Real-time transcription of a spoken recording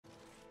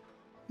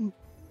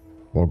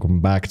Welcome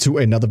back to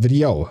another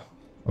video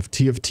of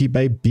TFT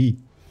baby.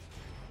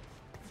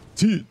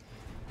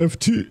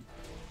 TFT.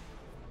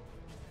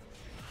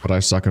 But I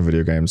suck in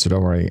video games, so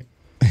don't worry.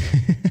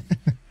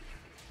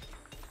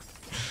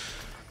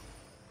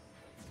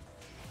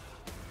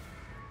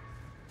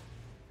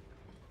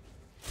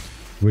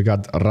 We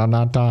got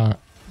Ranata.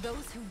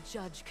 Those who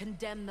judge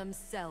condemn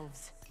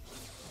themselves.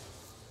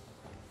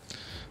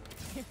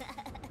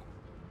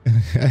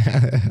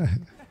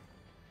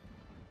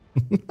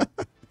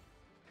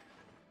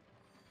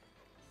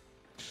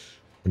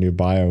 When you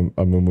buy a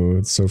mumu,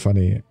 it's so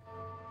funny.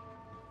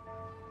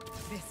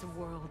 This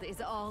world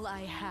is all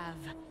I have.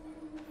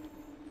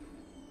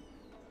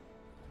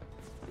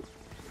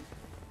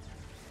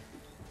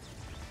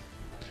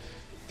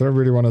 Don't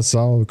really want to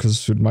sell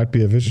because it might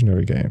be a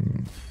visionary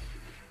game.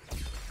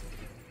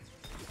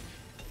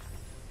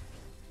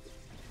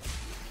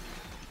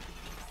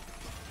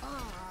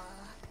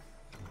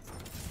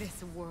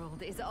 This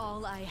world is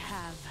all I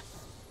have.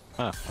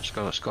 Ah,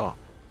 let's go.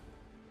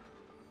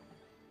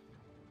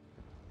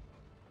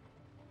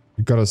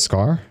 You got a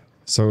scar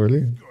so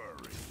early?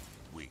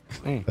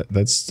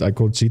 That's I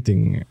call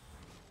cheating.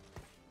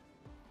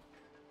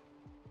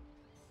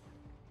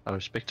 I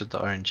respected the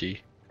RNG.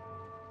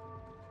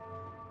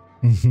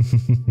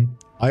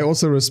 I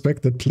also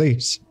respect that,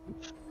 please.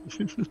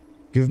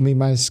 Give me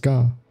my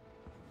scar.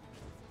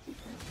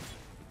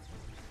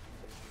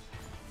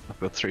 I've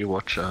got 3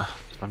 watcher.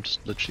 I'm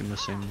just literally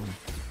missing one.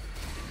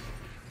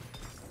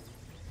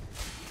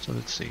 So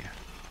let's see.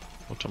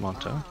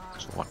 Automato.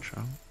 It's a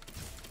watcher.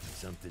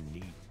 Something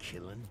need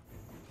killing.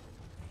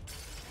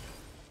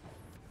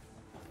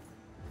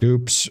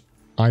 Dupes.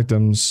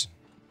 Items.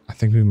 I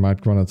think we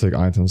might want to take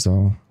items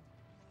though.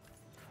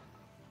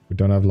 We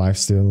don't have life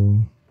still.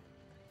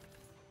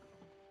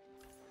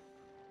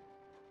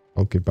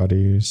 Okay,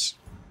 buddies.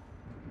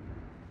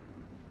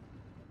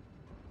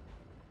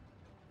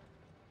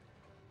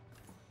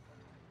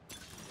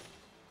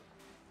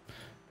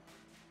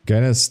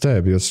 Gain a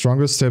step. Your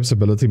strongest step's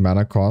ability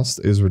mana cost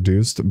is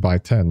reduced by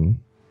 10,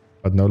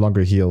 but no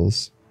longer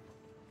heals.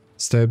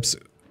 Steps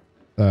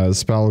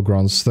spell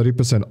grants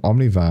 30%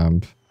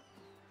 Omnivamp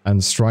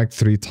and strike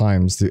 3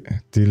 times,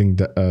 dealing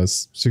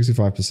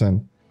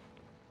 65%.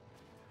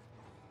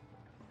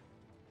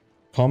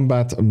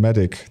 Combat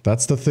medic.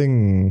 That's the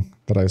thing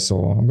that I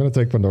saw. I'm gonna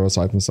take Pandora's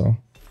items though.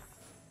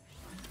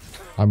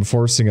 I'm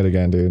forcing it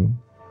again, dude.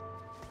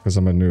 Because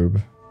I'm a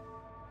noob.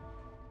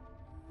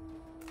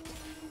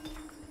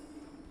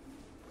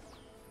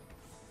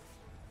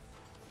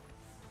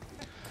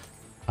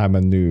 I'm a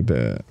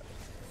noob.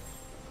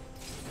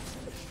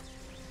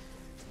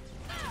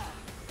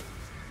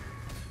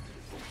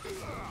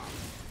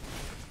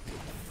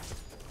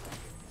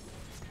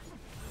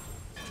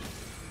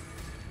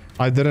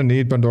 I didn't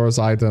need Pandora's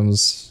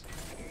items.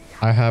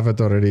 I have it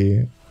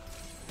already.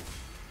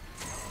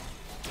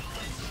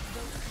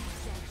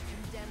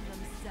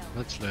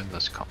 Let's learn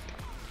this comp.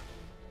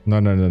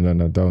 No,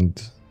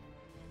 don't.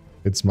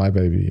 It's my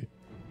baby.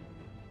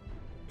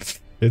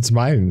 It's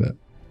mine.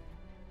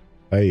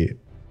 Hey,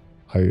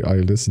 are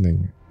you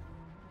listening?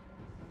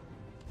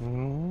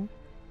 Mm.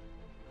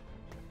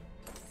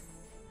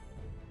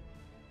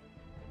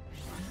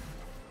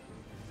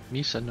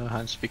 Misa no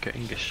hand speak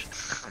English.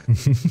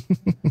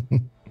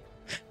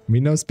 Me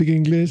no speak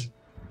English?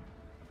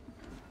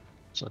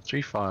 So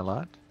 3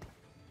 firelight.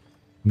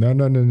 No.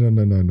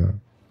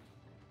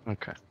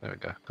 Okay, there we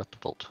go. Got the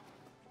bolt.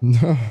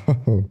 No.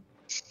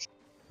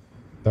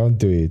 Don't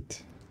do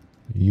it.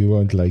 You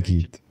won't like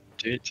it.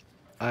 Dude,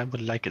 I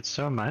would like it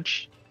so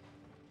much.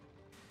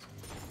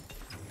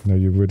 No,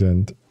 you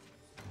wouldn't.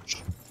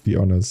 Be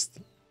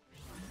honest.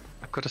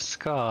 I've got a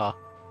scar,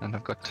 and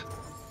I've got...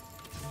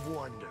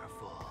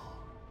 Wonderful.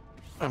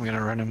 I'm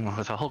gonna run him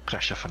with a Hulk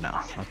Crusher for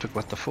now. I took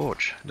what the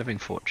Forge, Living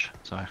Forge,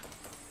 so...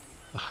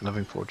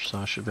 Living Forge, so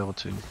I should be able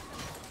to...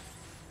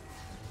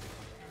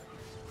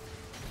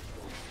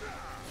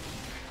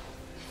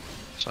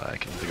 So I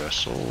can go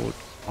Sword,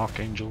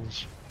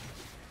 Archangels.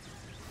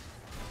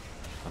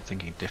 I'm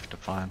thinking Death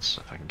Defiance,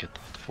 if I can get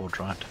the Forge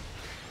right.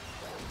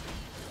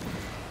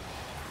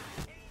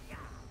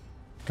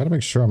 Gotta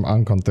make sure I'm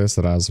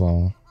uncontested as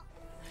well.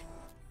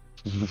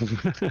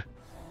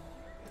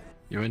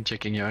 You're in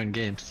checking your own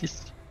games,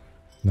 yes.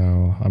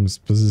 No, I'm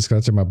busy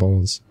scratching my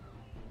balls.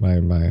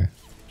 My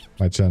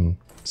chin.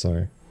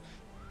 Sorry.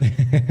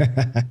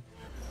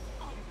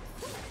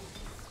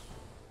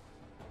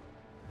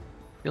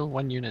 Kill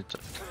 1 unit.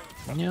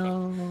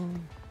 No.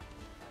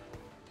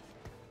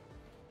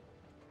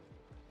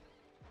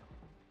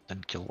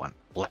 Then kill 1.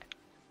 What?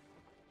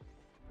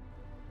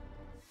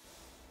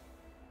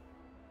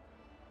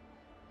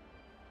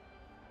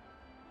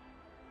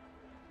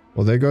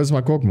 Well, there goes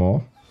my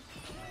Korkmore.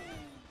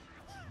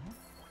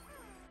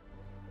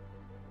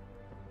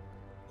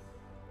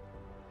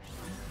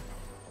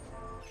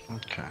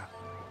 Okay.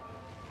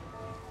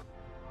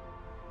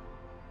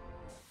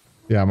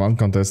 Yeah, I'm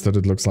uncontested,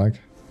 it looks like.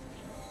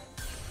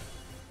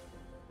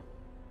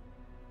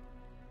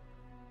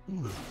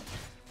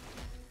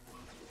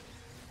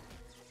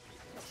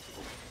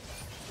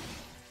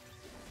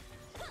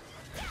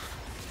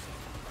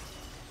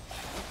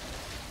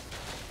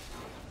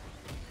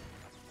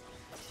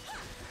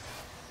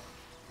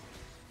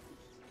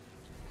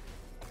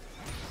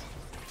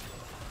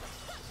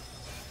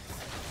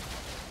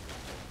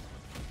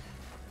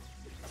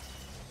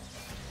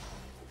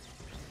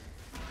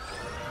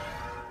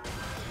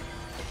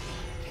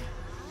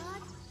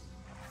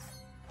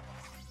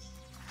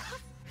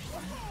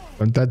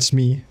 Don't touch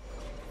me.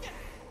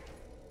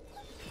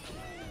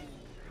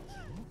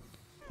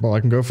 Well, I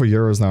can go for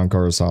Euros now in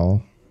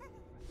Carousel.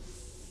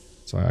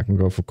 So I can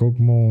go for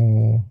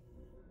Kog'Maw.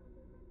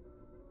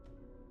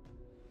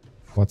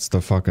 What's the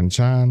fucking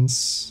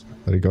chance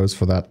that he goes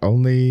for that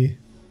only?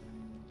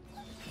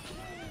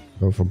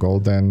 Go for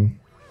gold then.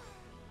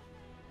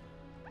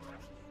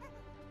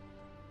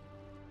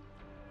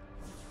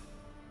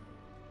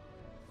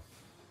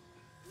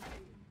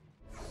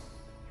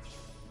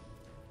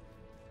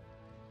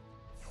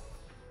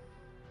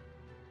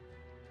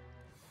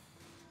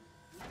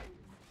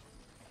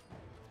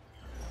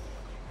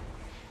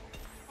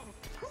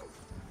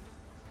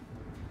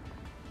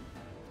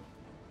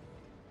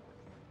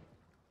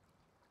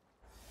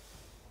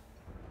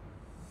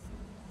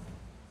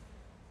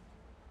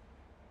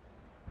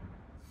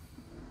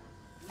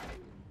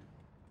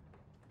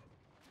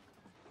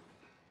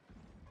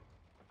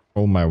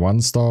 All my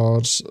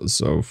 1-stars,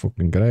 so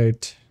fucking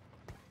great.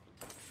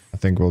 I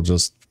think we'll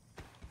just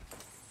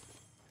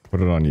put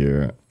it on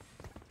you.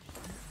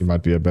 You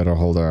might be a better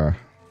holder.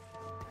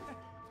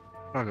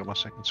 I got my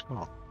second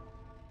score.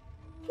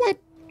 What?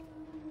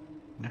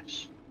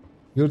 Yes.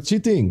 You're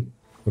cheating.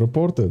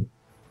 Reported.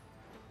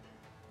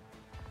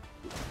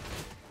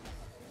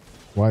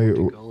 Why?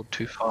 40 gold,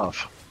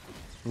 2-5.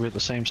 We're at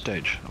the same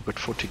stage. I've got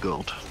 40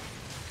 gold.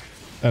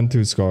 And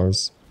 2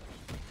 scars.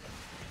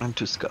 And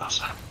 2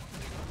 scars.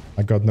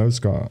 I got no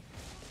scar.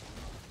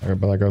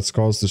 But I got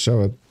scars to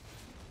show it.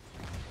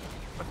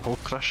 A Hole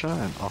Crusher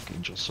and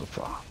Archangel so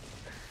far.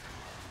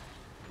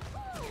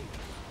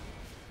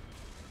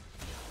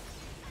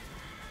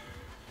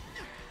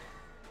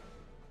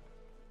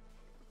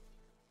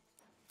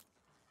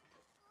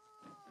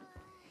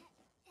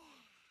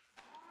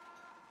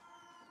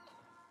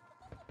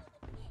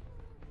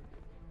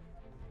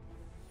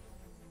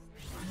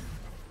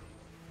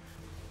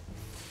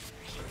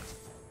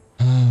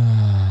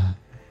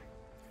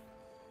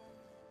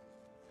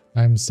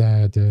 I'm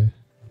sad.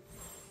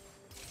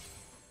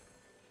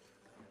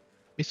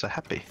 He's so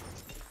happy.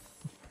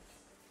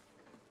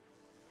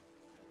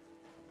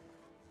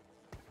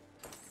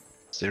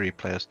 Siri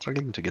player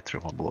struggling to get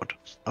through on board.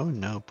 Oh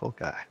no, poor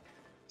guy.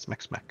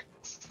 Smack smack.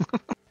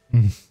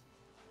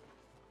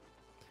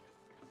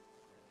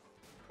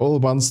 All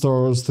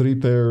 1-stars, 3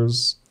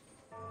 pairs.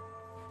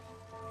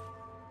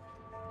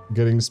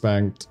 Getting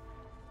spanked.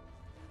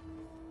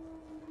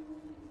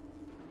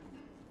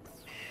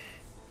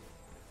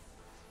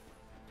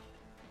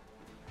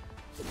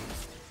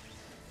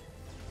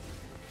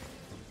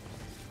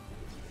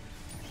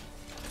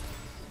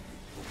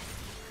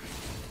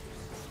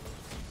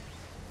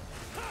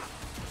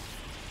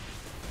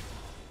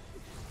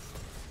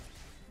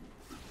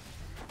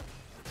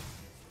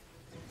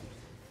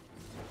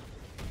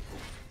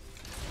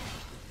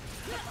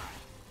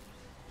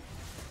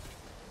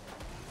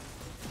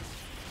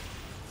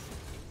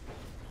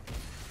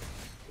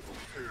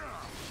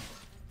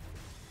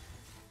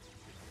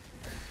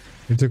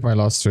 You took my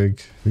last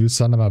streak. You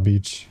son of a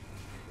bitch.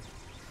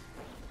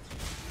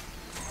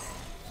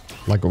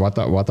 Like,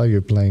 what are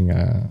you playing?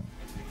 I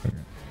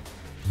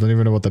don't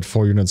even know what that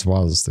 4 units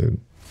was,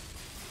 dude.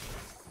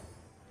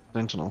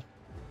 Sentinel.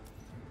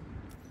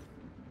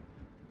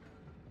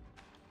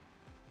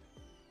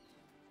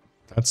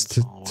 That's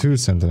 2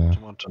 Sentinel.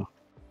 Automata.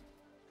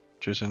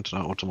 2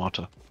 Sentinel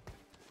Automata.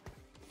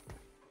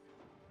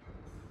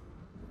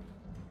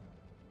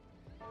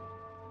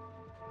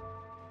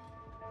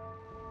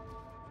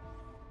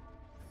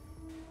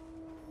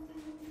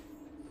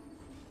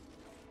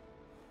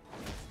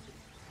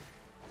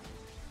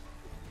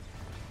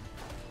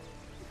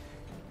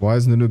 Why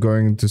is Nunu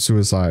going to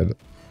suicide?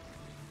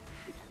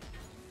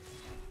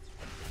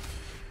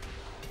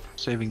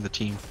 Saving the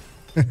team.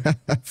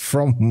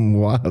 From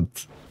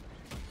what?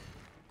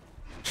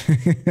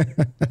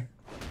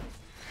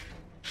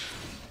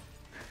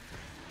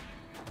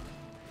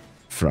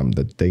 From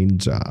the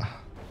danger.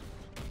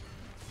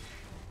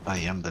 I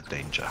am the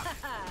danger.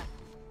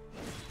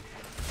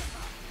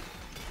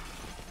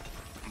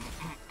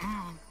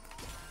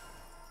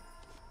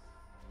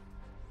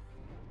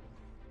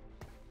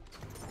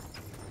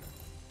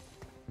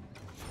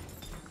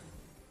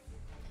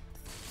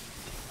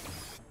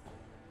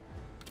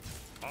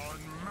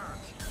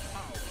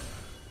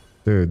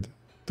 Dude,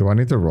 do I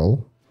need to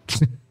roll?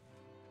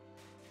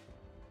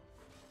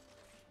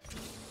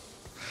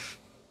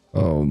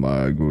 Oh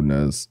my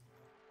goodness.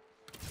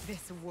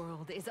 This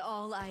world is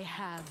all I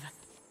have.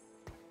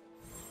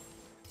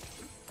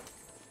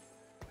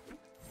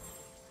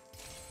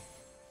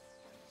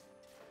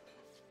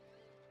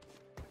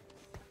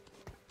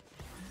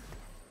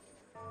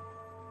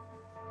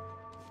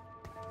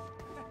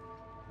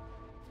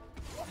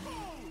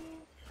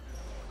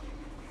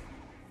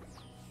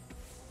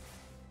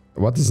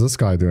 What is this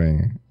guy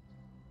doing?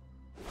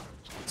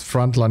 It's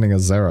frontlining a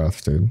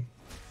Xerath, dude.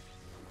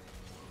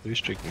 Who's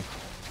streaking?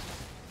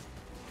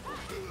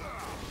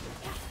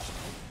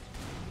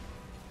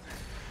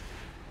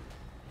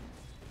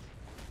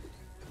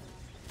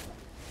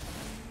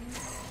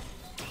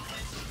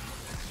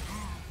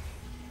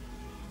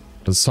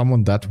 Is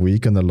someone that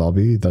weak in the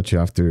lobby that you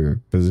have to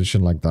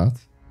position like that?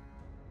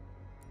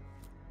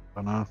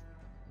 I don't know.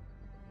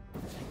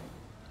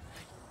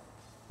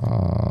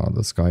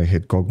 This guy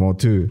hit Kog'Maw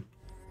too.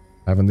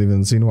 Haven't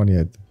even seen one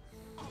yet.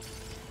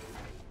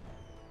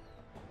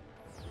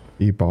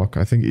 Epoch.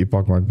 I think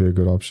Epoch might be a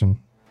good option.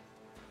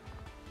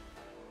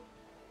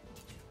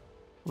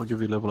 I'll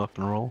give you level up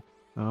and roll.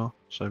 Oh,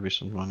 save you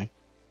some money.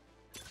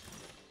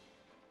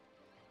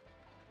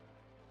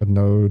 But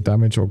no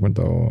damage augment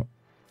though.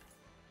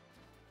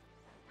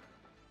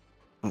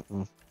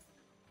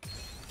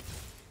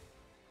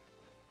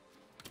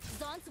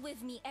 Zon's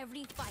with me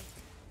every fight.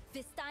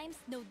 This time's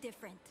no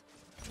different.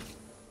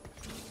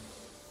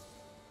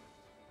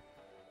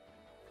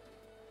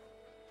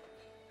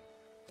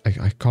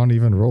 I can't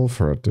even roll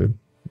for it, dude.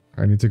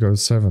 I need to go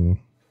 7.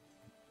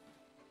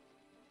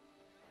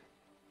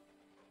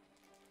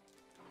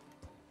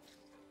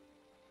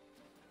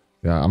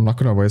 Yeah, I'm not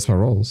gonna waste my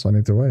rolls. I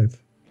need to wait.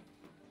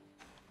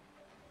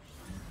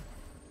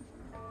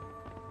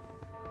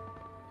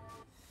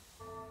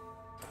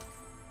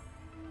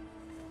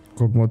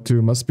 Kog'Maw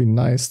 2 must be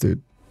nice,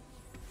 dude.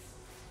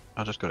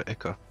 I just got an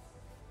echo.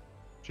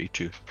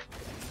 G2.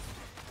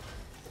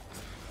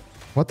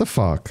 What the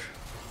fuck?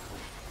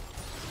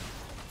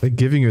 They're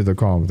giving you the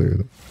comp,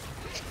 dude.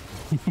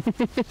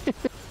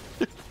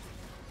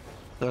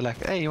 They're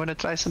like, hey, you want to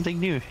try something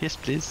new? Yes,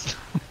 please.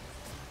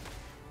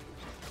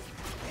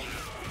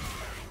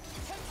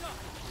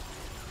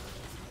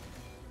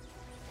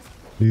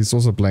 He's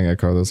also playing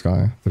Echo, this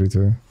guy.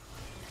 3-2.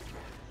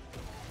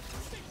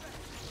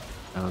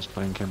 I was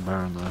playing Kim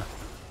Baron there.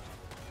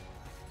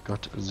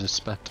 Got the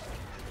spat.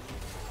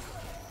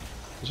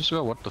 Just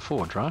go what the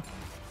forge, right?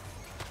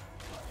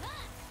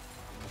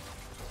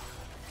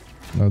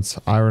 No, it's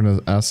iron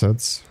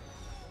assets.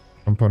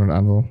 Component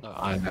anvil. No,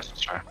 I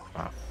that's right.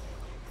 Oh.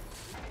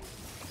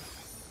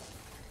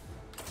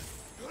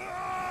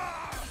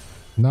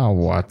 Now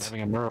what?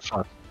 Having a mirror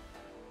fight.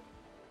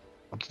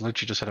 I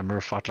literally just had a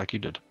mirror fight like you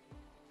did.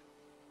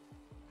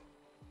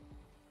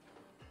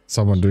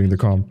 Someone doing the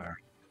comp.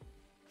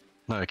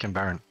 No, Kim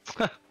Baron.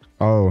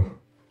 Oh.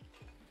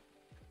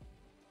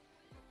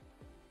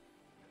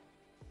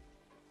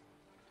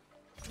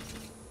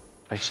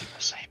 Facing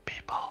the same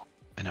people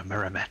in a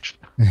mirror match.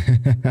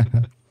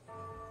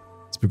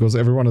 It's because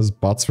everyone is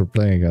bots we're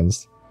playing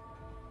against.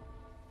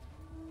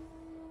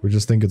 We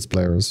just think it's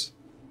players.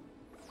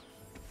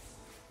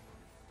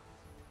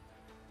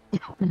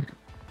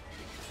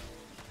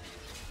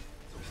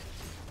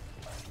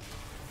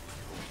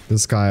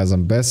 This guy has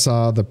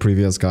Ambessa, the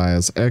previous guy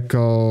has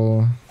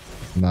Echo.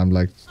 And I'm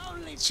like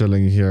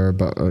chilling here,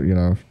 but you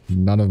know,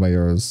 none of my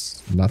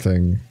heroes,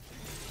 nothing.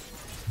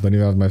 Don't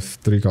even have my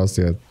 3 cost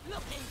yet.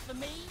 Looking for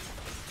me?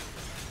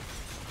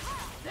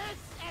 This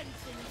ends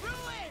in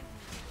ruin.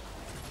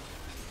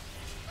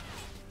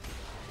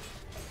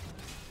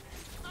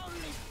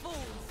 Only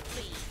fools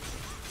flee.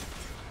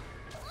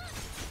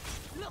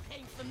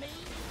 Looking for me?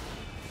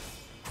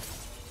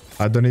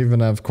 I don't even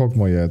have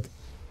Kog'Maw yet.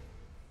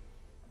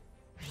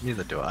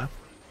 Neither do I.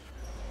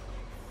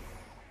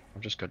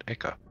 I've just got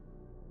Echo.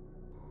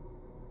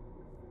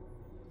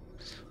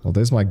 Well,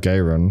 there's my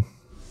Garen.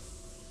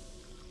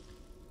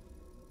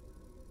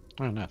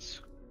 Oh,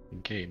 nice.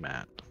 Gay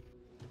man.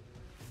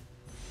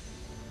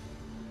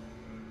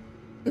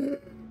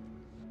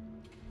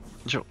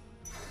 Joe,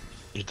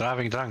 you're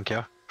driving drunk,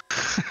 yeah?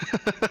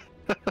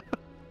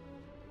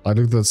 I looked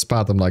at the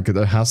spot, I'm like, it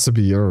has to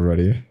be here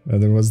already.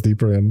 And then was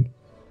deeper in.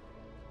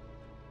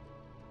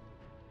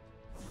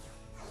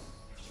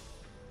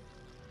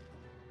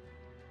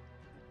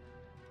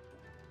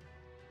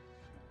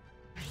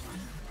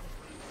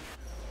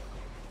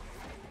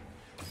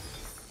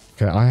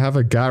 Okay, I have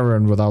a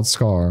Garen without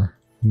Scar.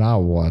 Now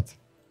what?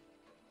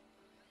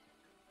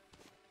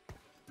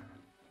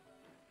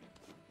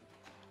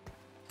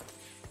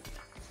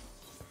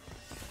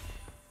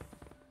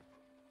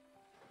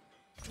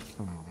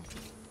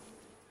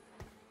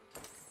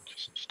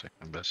 Just take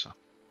Ambessa.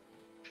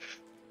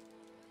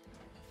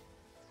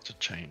 It's a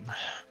chain.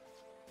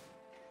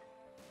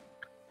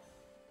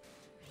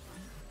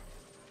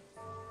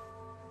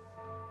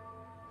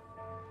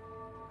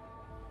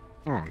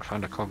 Oh, I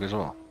found a cog as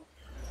well.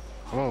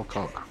 Oh,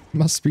 cog.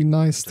 Must be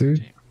nice,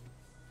 dude.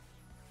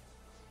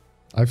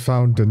 I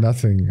found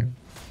nothing.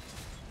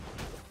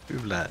 2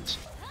 lads.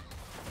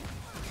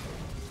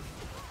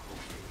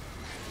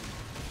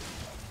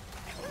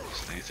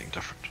 Is there anything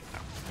different? No.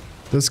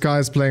 This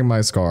guy's playing my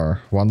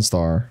Scar. 1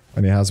 star.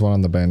 And he has one on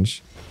the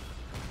bench.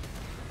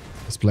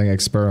 He's playing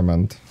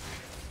Experiment.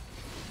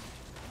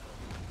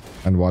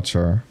 And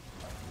Watcher.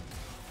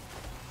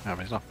 No,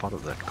 but he's not part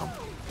of that comp.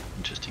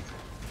 Interesting.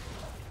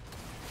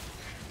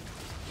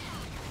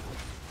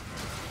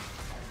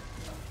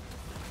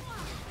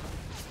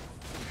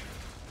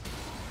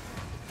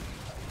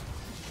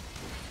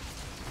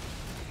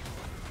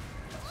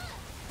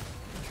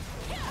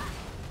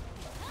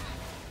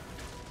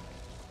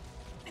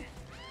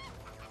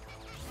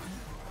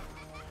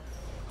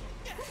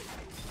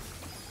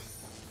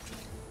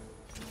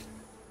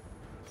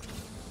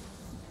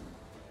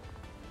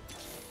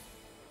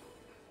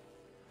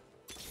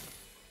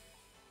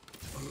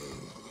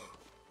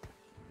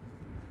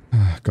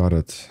 got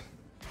it.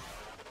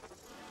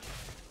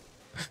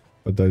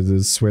 But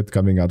there's sweat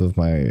coming out of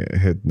my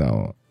head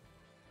now.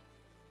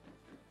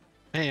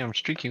 Hey, I'm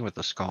streaking with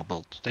the skull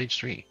build. Stage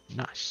 3.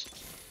 Nice.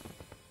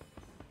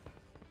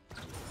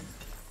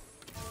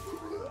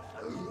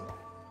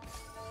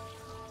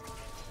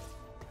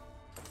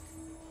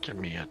 Give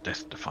me a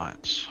Death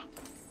Defiance.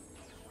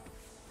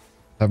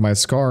 Have my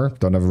scar,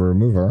 don't have a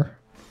remover.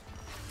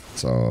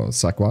 So,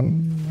 sack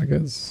 1, I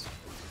guess.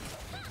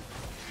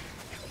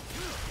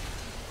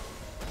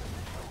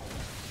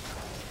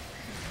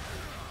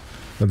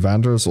 But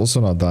Vander is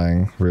also not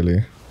dying,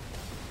 really.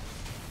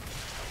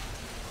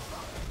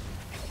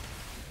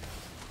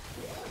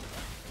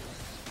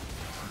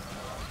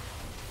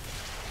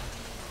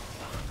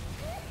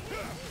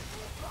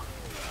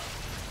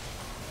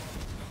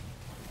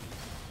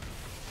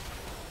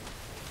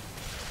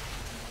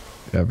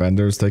 Yeah,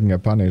 Vander is taking a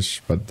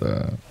punish, but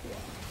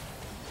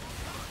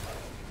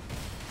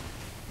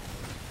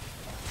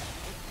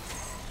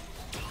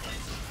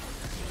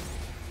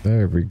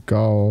there we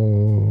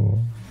go.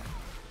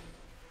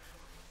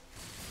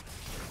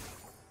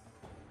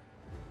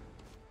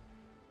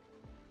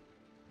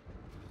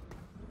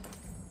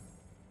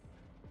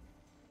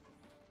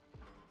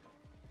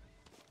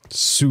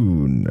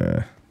 Soon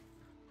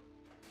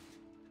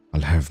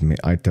I'll have my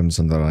items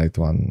on the right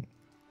one.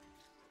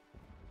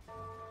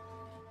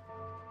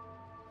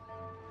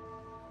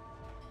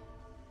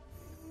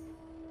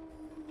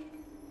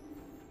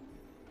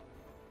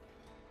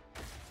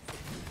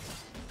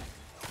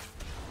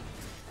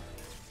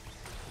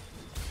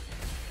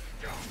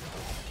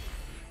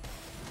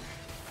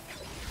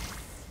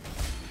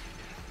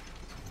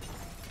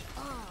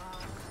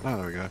 Oh,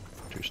 there we go.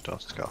 2-star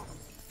skull.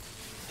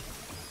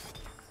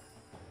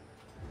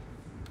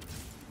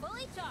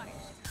 Fully charged.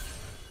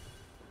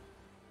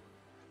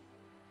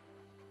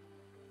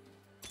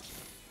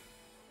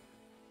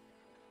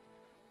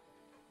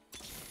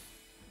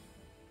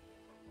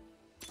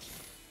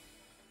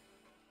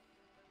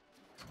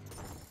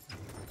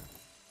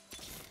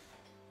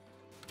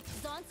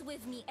 Zon's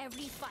with me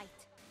every fight.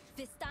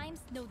 This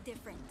time's no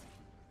different.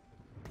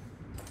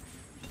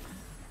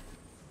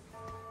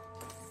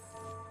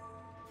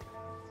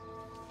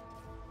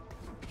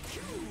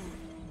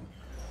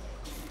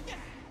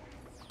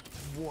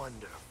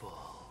 Wonderful.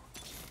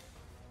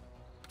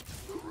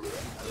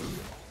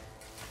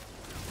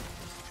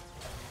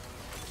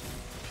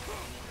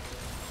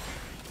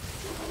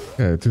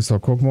 Okay, 2-star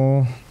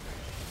Kog'Maw.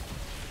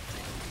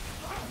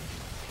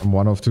 I'm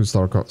 1 of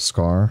 2-star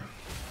Scar.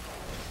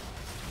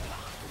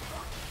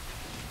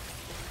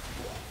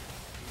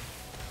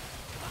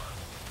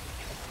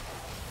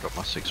 Got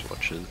my 6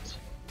 watches.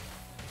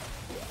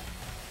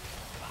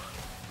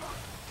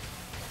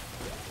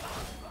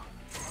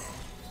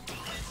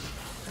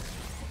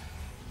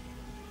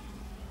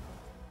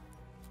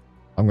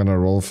 I'm gonna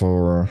roll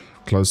for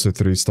close to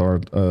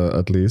 3-star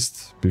at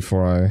least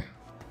before I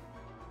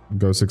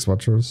go 6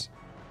 watchers.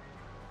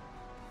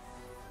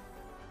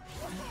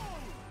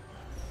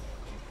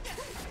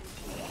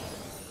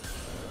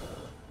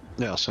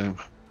 Yeah, same.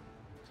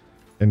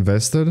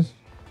 Invested.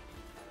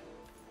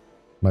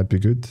 Might be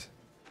good.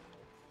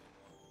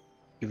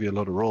 Give you a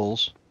lot of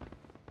rolls.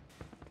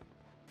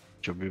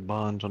 You'll be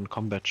behind on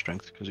combat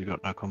strength because you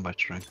got no combat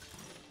strength.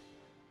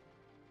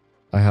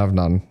 I have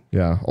none.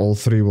 Yeah, all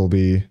 3 will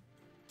be...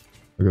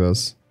 Look at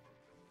this.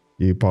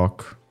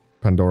 Epoch,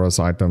 Pandora's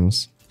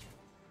items.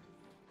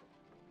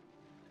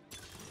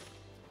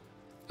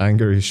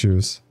 Anger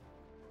issues.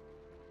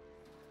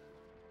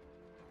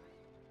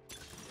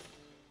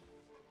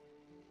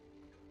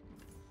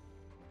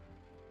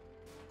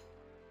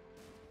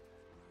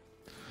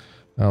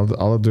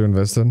 I'll do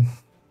invested.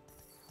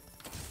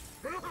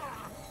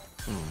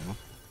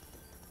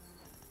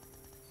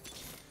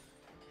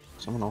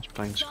 Someone else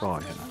playing Sky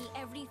Zon's here. with me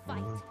every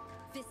fight.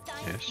 This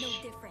time's Yes.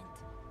 no different.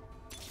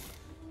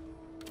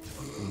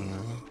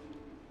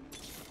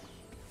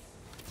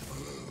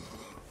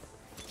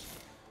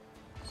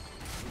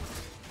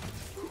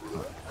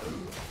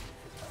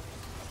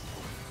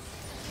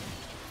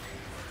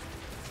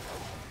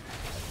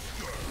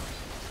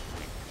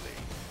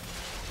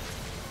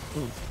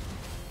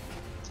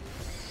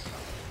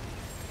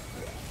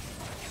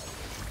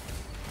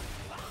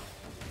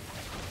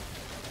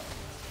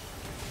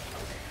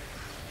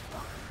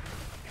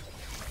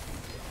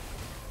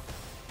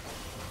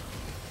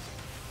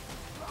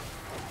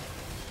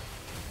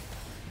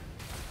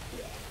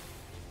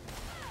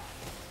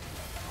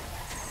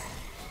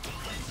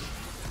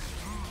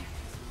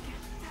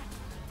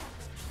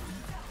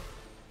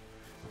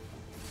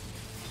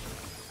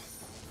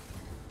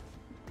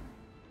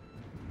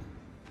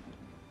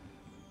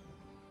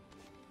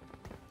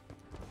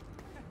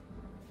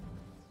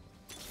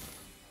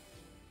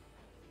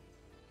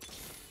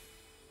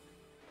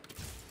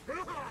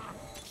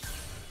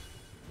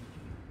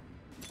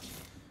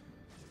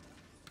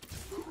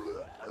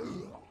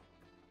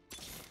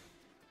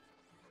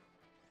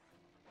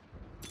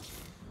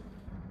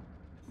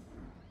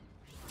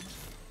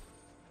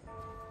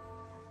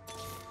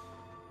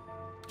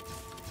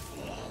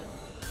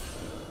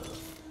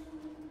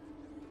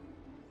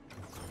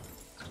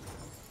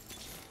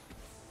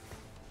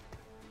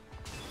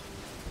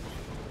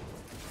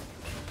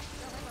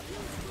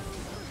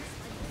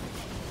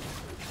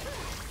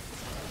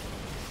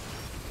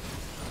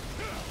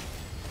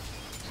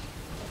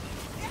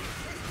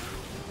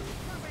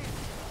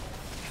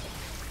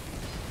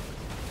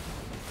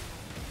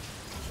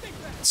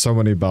 So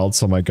many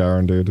belts on my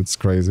Garen, dude. It's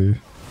crazy.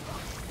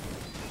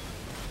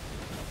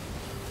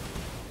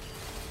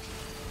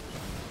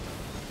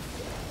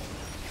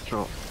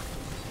 Sure.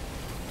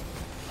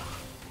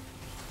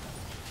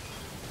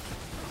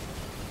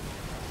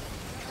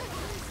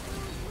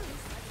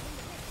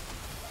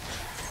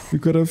 You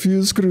got a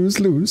few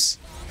screws loose.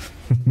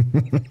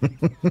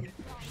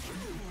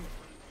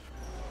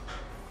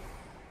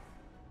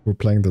 We're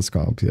playing this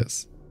comp,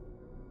 yes.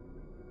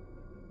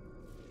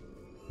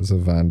 There's a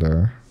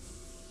Vander.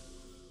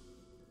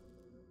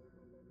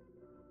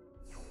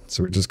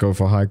 So we just go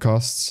for high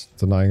costs,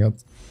 denying it.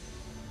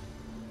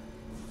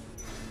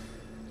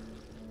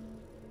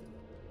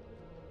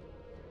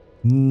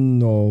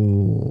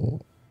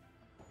 No.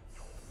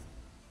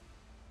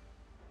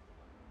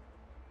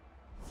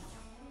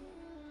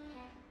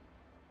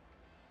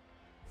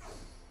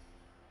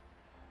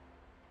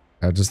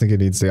 I just think he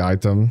needs the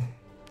item.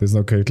 There's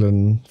no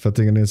Caitlyn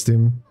fitting in his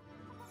team.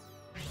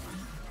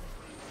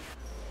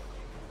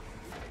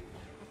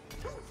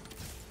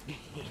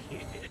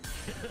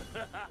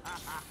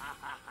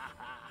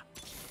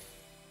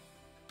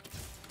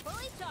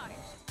 Fully charged.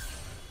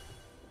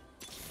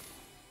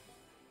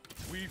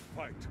 We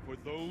fight for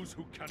those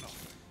who cannot.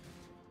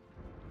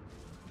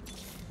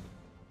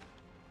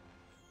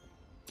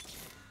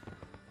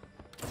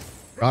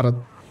 Got it.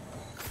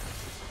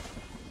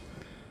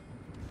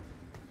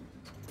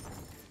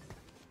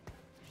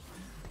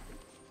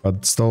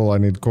 But still, I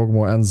need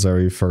Kog'Maw and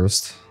Zeri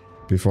first,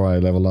 before I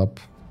level up.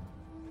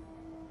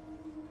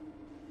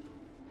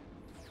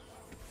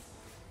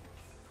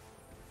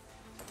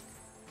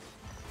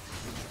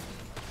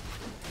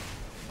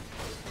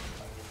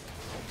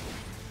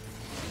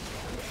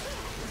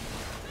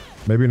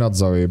 Maybe not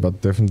Zoe, but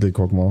definitely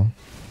Kog'Maw.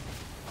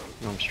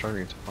 I'm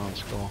struggling to find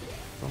score.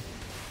 Oh.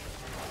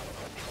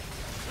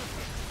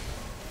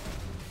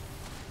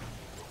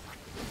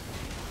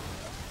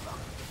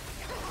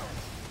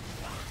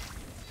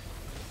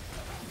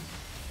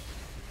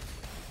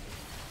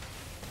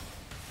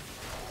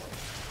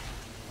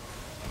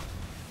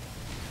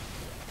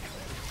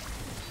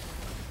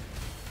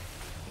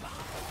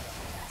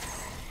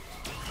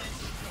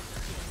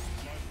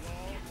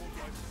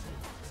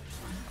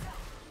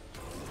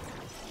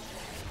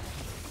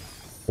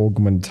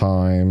 Augment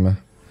time.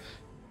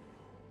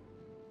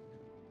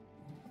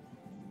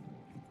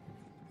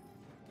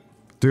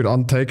 Dude,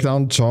 on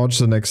takedown, charge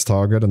the next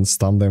target and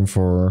stun them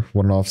for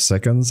 1.5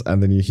 seconds,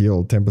 and then you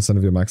heal 10%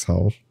 of your max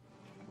health.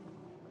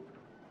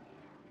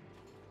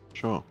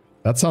 Sure.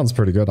 That sounds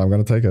pretty good. I'm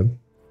gonna take it.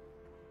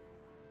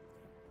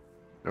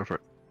 Go for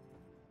it.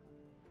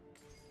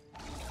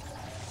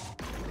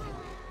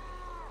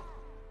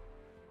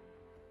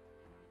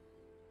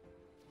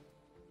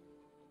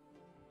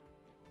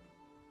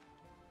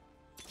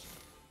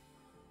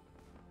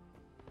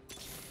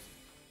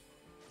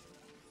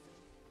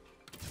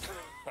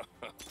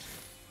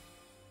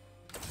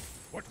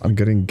 I'm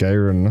getting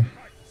Garen.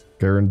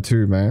 Garen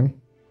 2, man.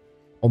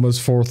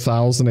 Almost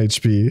 4,000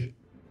 HP.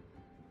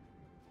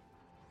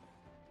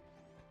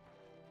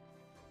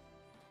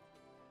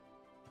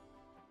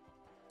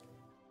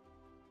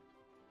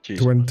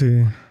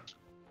 Jeez.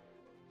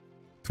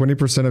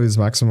 20% of his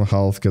maximum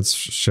health gets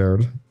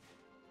shared.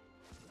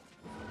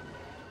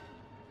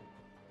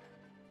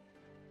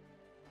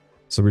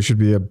 So we should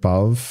be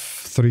above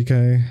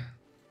 3k.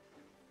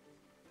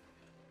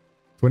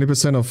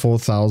 20% of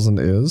 4,000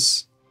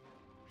 is...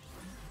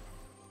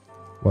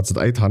 What's it?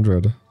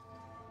 800.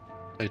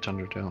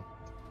 800, yeah.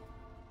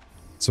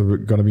 So we're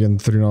gonna be in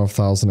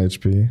 3,500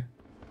 HP.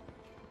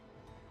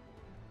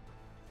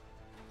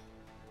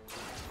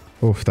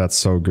 Oof, that's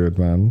so good,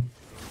 man.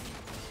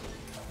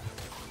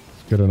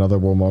 Get another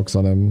Warmox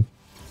on him.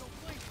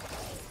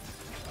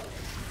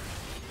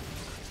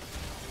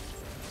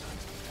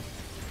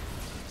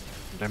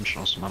 Redemption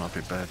also might not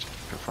be bad.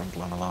 Go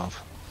frontline alive.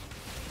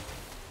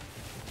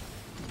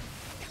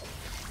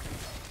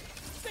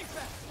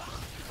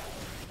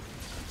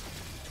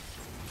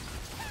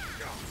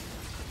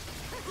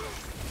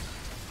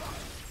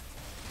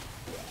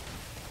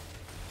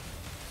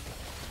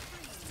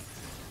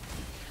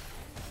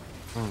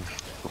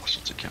 Of course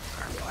it's a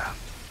campfire player.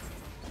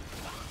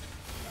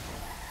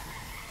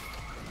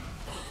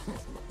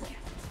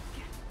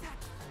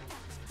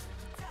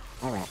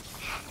 Alright,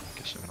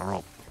 guess I'm gonna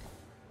roll.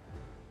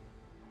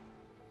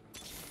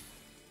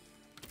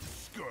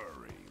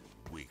 Scurry,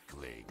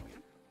 weakling.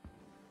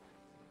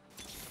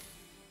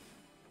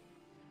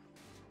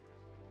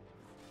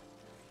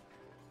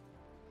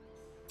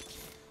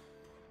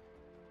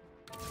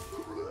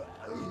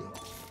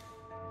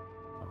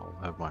 I'll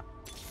have my...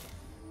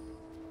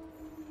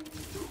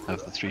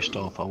 have the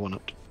 3-star if I want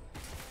it.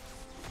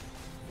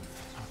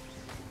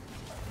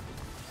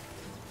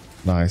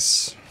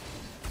 Nice.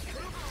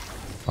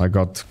 I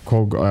got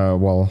Kog,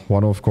 well,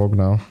 one of Kog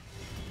now.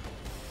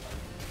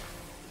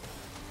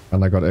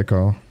 And I got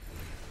Echo.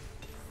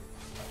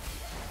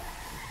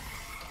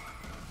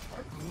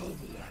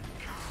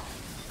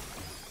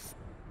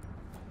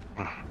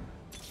 Okay.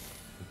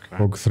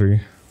 Kog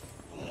 3.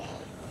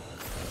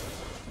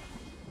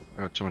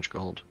 I got too much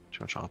gold,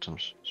 too much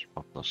items. Let's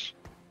pop this.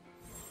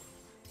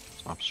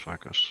 Snaps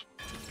focus.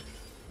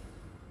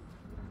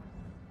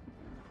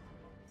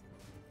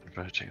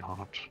 Converting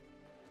heart.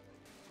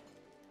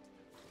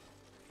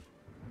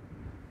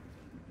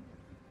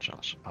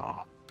 Jealous of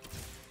power.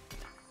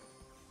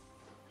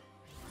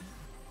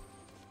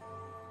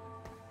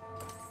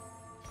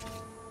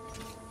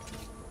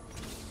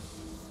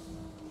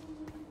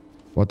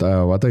 What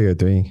are you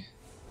doing?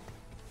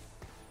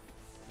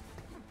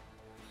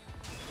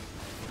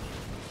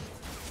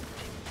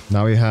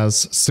 Now he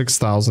has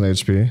 6,000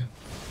 HP.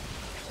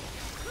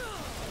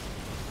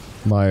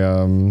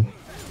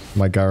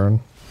 My Garen.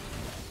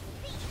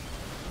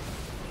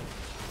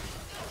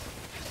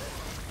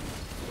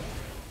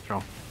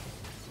 Sure.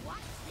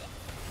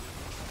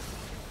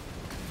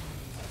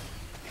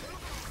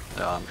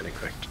 Yeah, I'm getting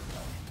cracked.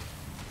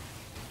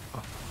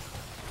 Oh,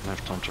 I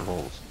have time to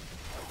roll.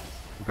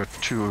 We've got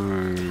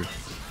 2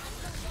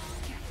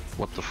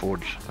 what the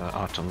forge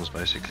items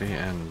basically,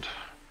 and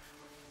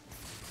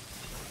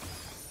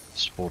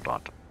sport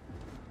item.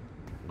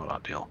 Not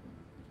ideal.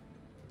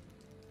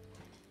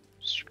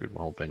 Screwed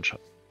my whole bench up.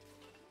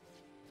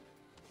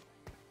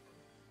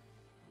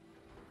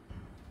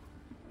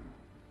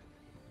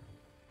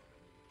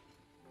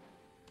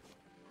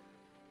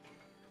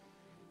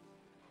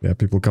 Yeah,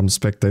 people come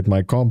spectate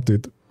my comp,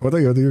 dude. What are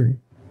you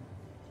doing?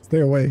 Stay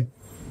away.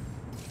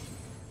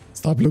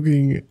 Stop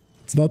looking.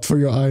 It's not for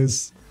your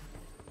eyes.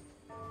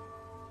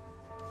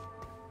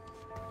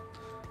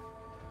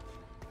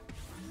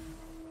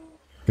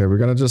 Okay, we're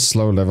gonna just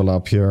slow level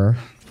up here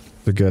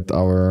to get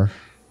our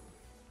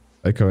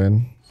Echo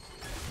in.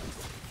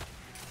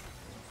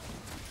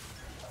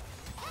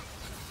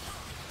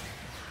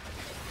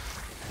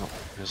 Oh,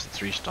 here's the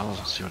 3 stars,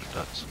 let's see what it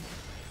does.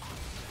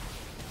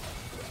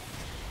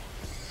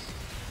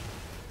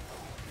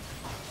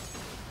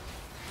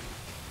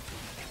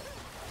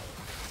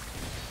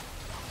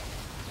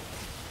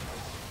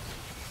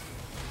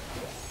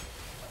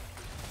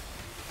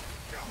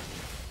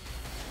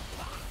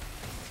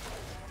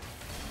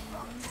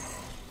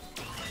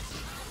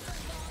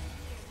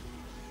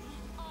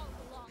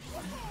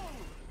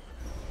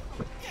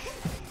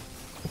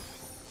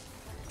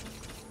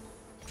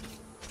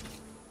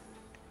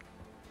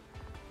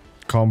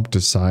 Comp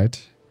decide.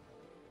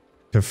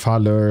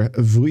 Gefaller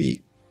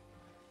vui.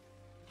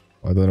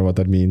 I don't know what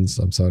that means.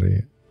 I'm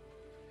sorry.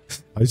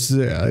 I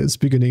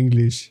speak in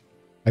English.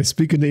 I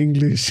speak in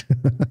English.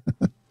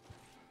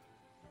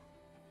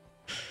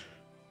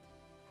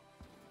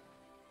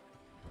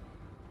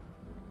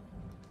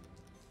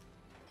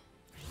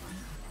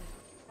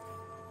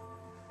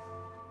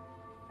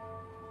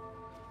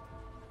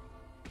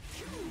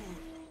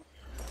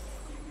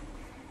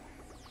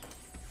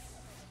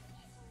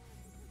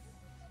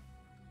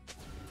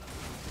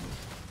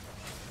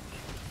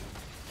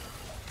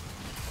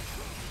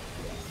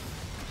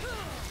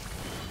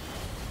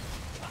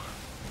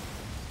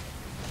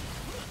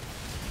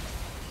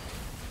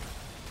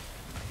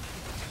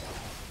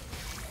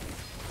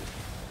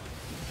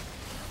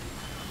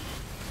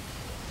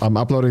 I'm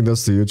uploading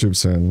this to YouTube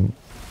soon.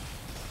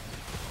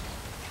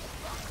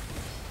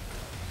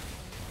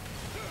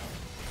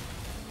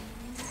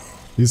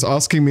 He's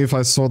asking me if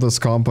I saw this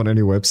comp on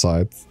any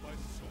website.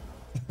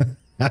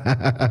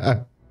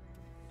 Oh,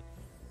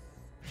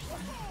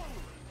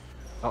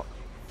 I'm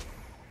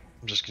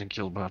just getting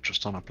killed by a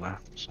Tristana player,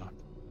 so.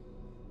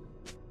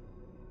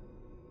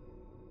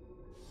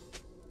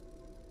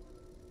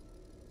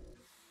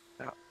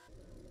 Yeah,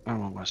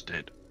 I'm almost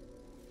dead.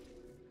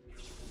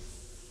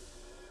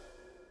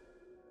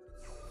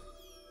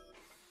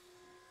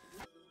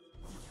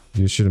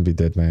 You shouldn't be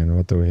dead, man.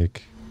 What the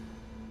heck?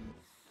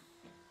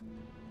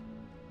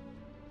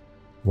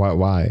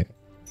 Why?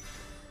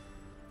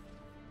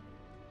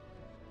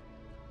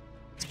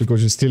 It's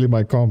because you're stealing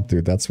my comp,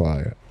 dude. That's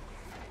why.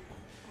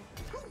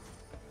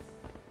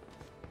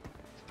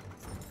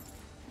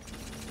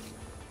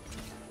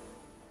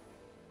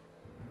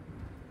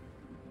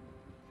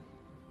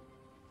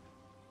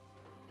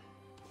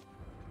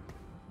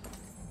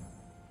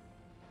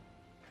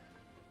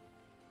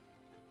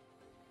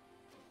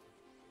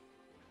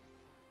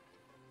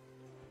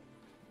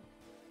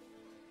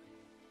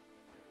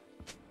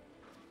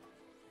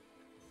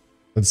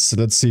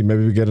 Let's see,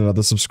 maybe we get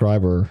another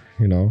subscriber,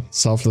 you know,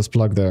 selfless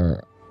plug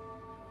there.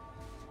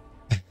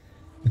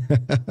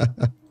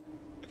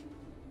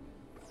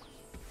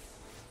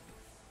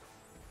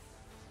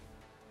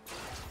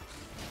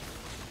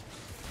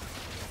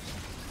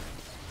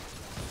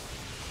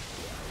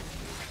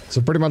 So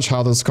pretty much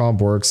how this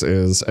comp works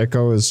is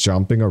Echo is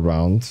jumping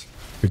around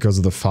because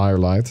of the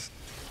firelight.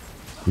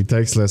 He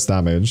takes less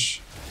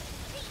damage.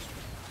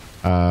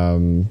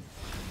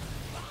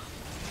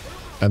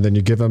 And then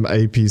you give him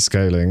AP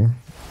scaling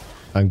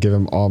and give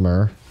him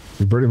armor.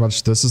 You pretty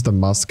much, this is the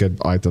must get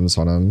items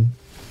on him.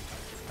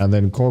 And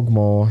then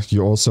Kog'Maw,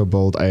 you also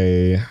build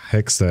a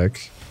hex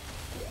deck.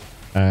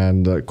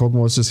 And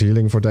Kog'Maw is just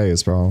healing for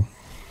days, bro.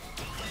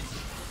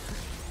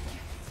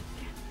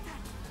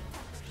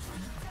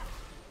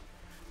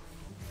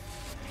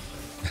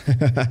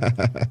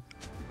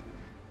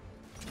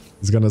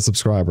 He's gonna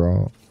subscribe,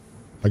 bro.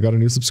 I got a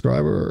new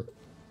subscriber.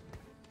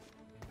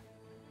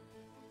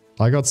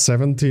 I got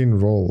 17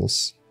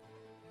 rolls.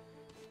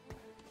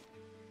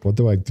 What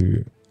do I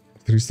do?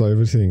 3-star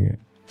everything.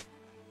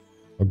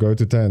 Or go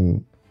to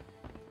 10.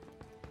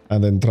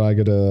 And then try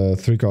get a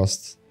 3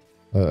 cost.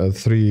 A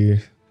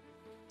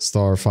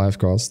 3-star 5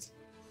 cost.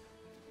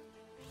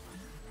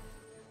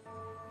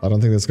 I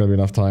don't think there's gonna be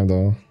enough time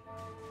though.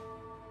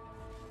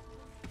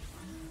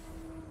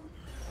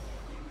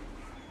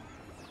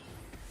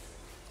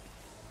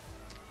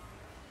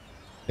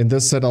 In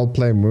this set, I'll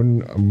play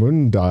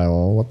Moon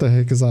Dial. What the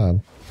heck is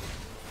that?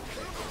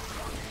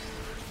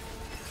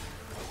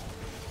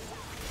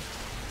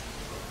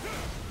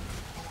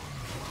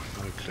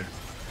 Okay.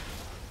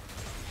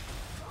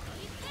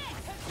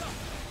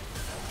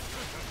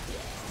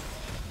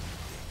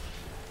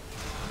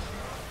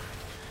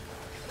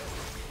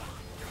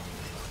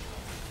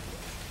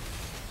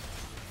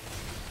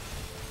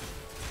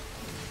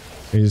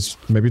 He's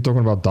maybe talking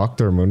about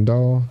Dr.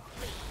 Mundo.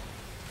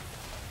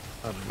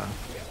 I don't know.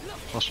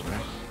 Possibly.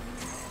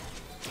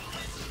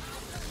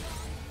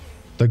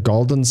 The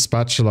Golden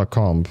Spatula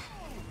comp.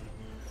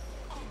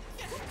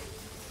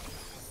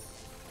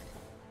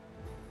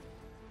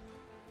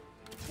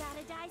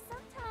 Gotta die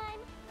sometime.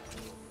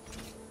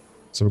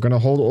 So we're gonna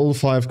hold all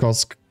 5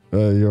 cost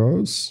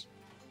euros.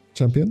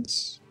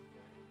 Champions.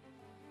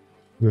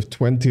 We have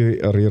 20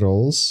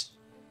 rerolls.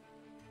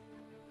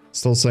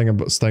 Still staying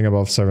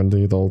above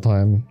 70 the whole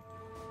time.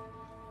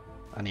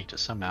 I need to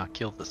somehow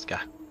kill this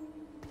guy.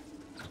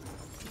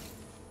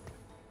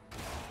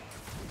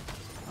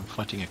 I'm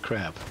fighting a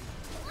crab.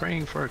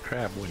 Praying for a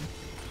crab win.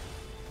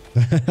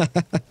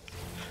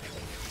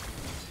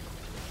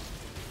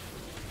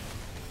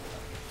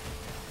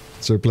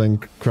 So you're playing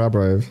Crab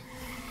Rave.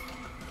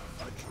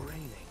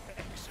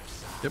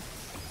 Yep.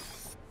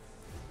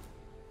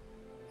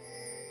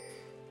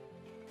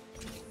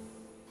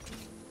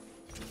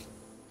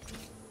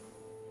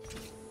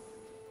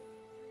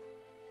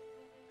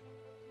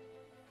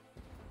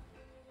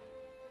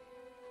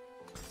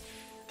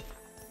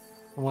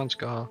 One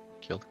scar,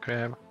 kill the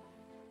crab.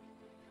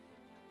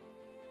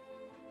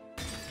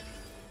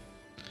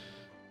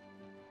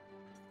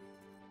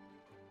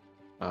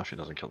 Oh, if he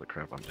doesn't kill the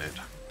crab, I'm dead.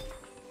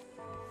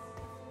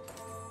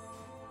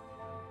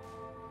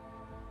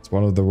 It's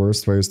one of the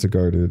worst ways to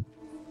go, dude.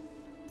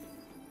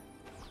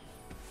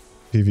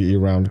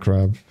 PBE round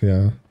crab,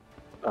 yeah.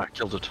 Ah,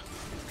 killed it.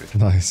 Good.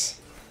 Nice.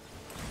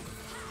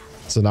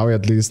 So now we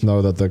at least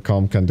know that the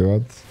comp can do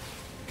it.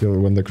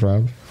 Win the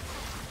crab.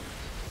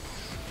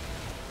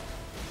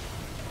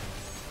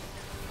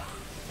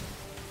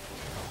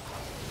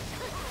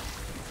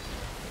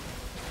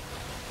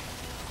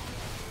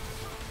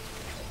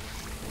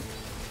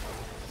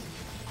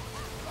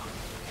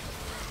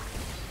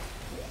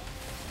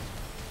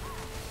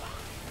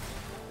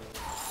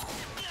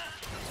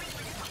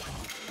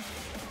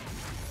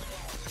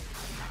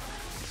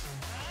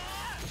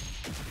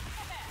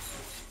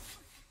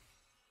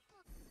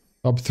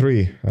 Top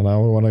 3, and I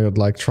want to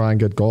like try and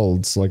get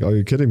golds. Like, are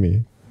you kidding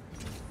me?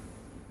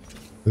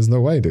 There's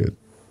no way, dude.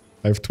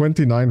 I have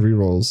 29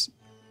 rerolls.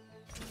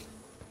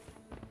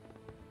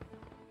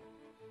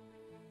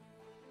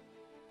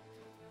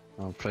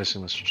 I'm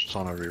placing this just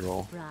on a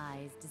reroll.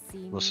 Rise to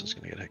see This me. is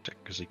gonna get hectic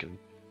because he can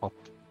pop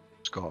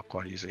Scar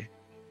quite easy.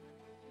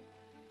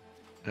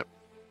 Yep,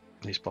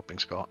 he's popping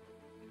Scar.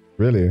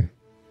 Really?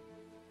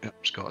 Yep,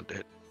 Scar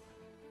dead.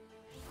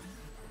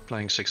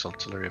 Playing 6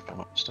 artillery if I'm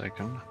not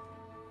mistaken.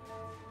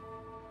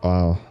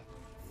 Wow.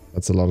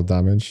 That's a lot of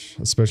damage.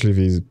 Especially if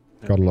he's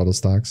got a lot of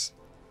stacks.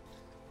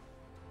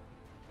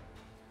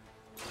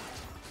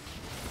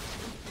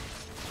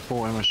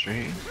 4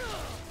 MSG.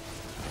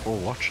 4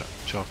 Watcher.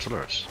 2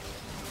 artillerists.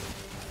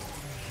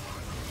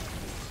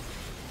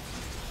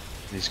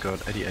 He's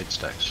got 88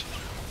 stacks.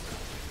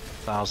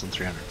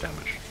 1,300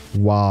 damage.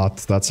 What?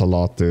 That's a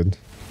lot, dude.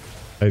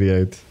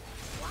 88.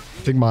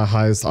 I think my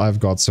highest I've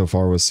got so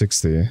far was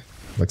 60.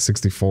 Like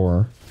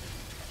 64.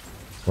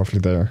 Roughly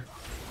there.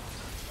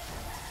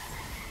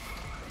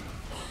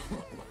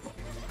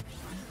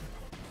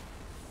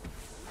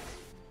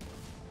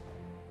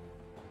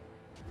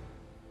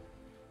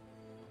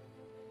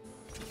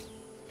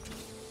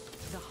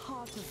 The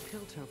heart of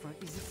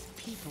Piltover is its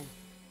people.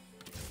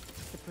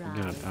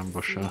 Get an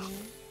ambusher.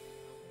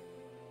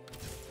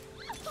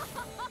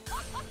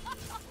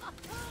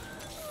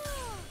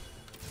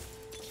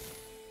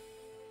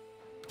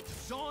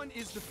 Dawn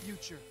is the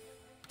future.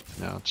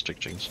 Yeah, let's stick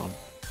Jinx on.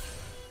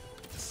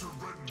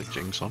 Stick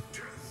Jinx on.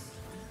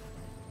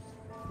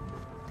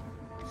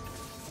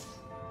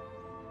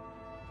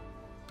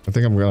 I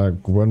think I'm gonna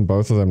win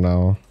both of them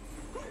now.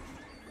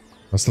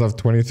 I still have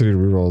 23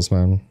 rerolls,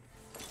 man.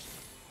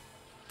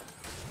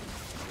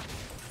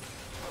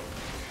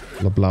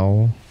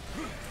 LeBlanc.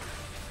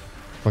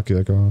 Fuck you,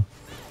 Echo.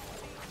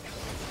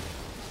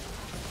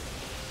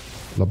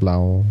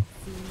 LeBlanc.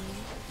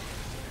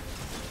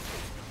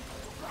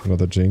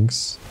 Another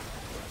Jinx.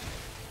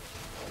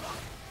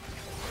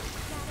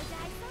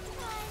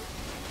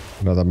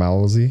 Another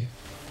Mousy.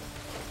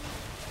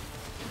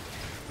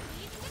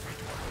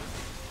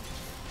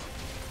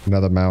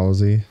 Another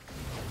Mousy.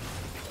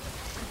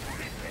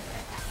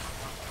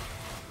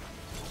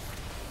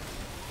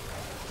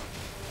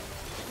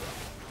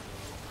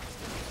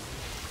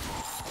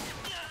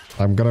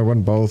 I'm gonna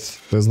win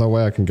both. There's no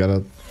way I can get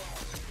it.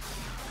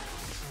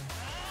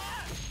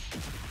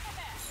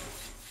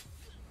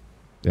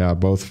 Yeah,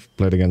 both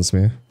played against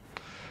me.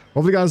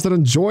 Hopefully you guys did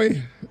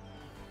enjoy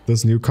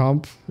this new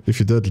comp. If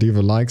you did, leave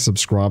a like,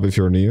 subscribe if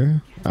you're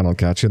new, and I'll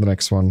catch you in the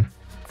next one.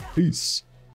 Peace.